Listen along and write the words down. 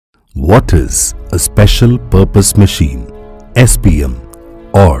What is a special purpose machine, SPM,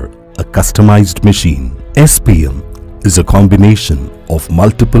 or a customized machine? SPM is a combination of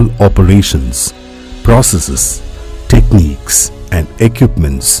multiple operations, processes, techniques and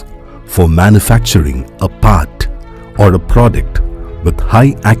equipments for manufacturing a part or a product with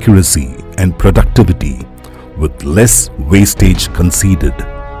high accuracy and productivity with less wastage conceded.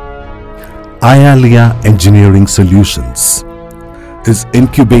 Iyalia Engineering Solutions is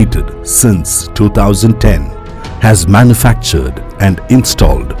incubated since 2010, has manufactured and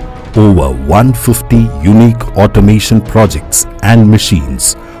installed over 150 unique automation projects and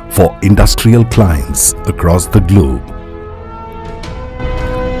machines for industrial clients across the globe.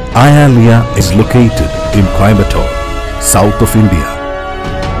 Iyalia is located in Coimbatore, South of India.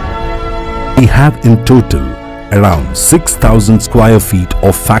 We have in total around 6,000 square feet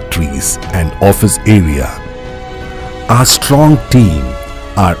of factories and office area. Our strong team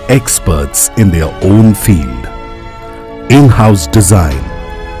are experts in their own field. In-house design,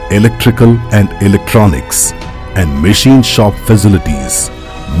 electrical and electronics, and machine shop facilities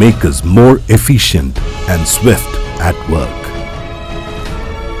make us more efficient and swift at work.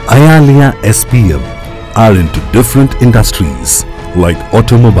 Iyalia SPM are into different industries like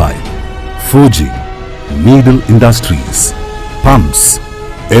automobile, forging, needle industries, pumps,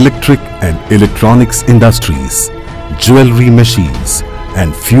 electric and electronics industries, jewelry machines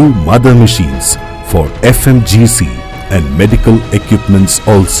and few mother machines for FMGC and medical equipments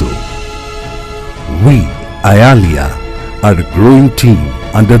also. We, Iyalia, are a growing team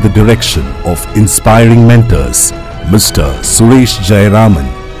under the direction of inspiring mentors Mr. Suresh Jayaraman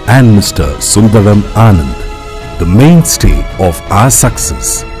and Mr. Sundaram Anand. The mainstay of our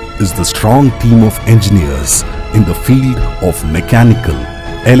success is the strong team of engineers in the field of mechanical,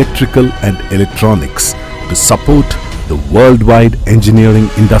 electrical and electronics to support the worldwide engineering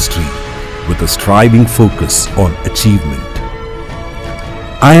industry with a striving focus on achievement.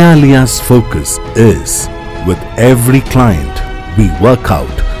 Iyalia's focus is, with every client, we work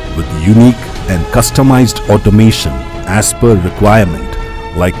out with unique and customized automation as per requirement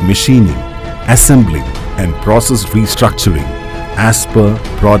like machining, assembling and process restructuring as per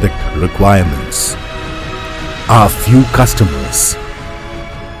product requirements. Our few customers.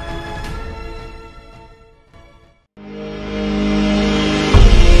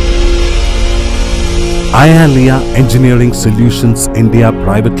 Iyalia Engineering Solutions India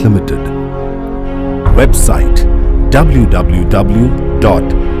Pvt Ltd. Website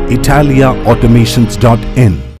www.italiaautomations.in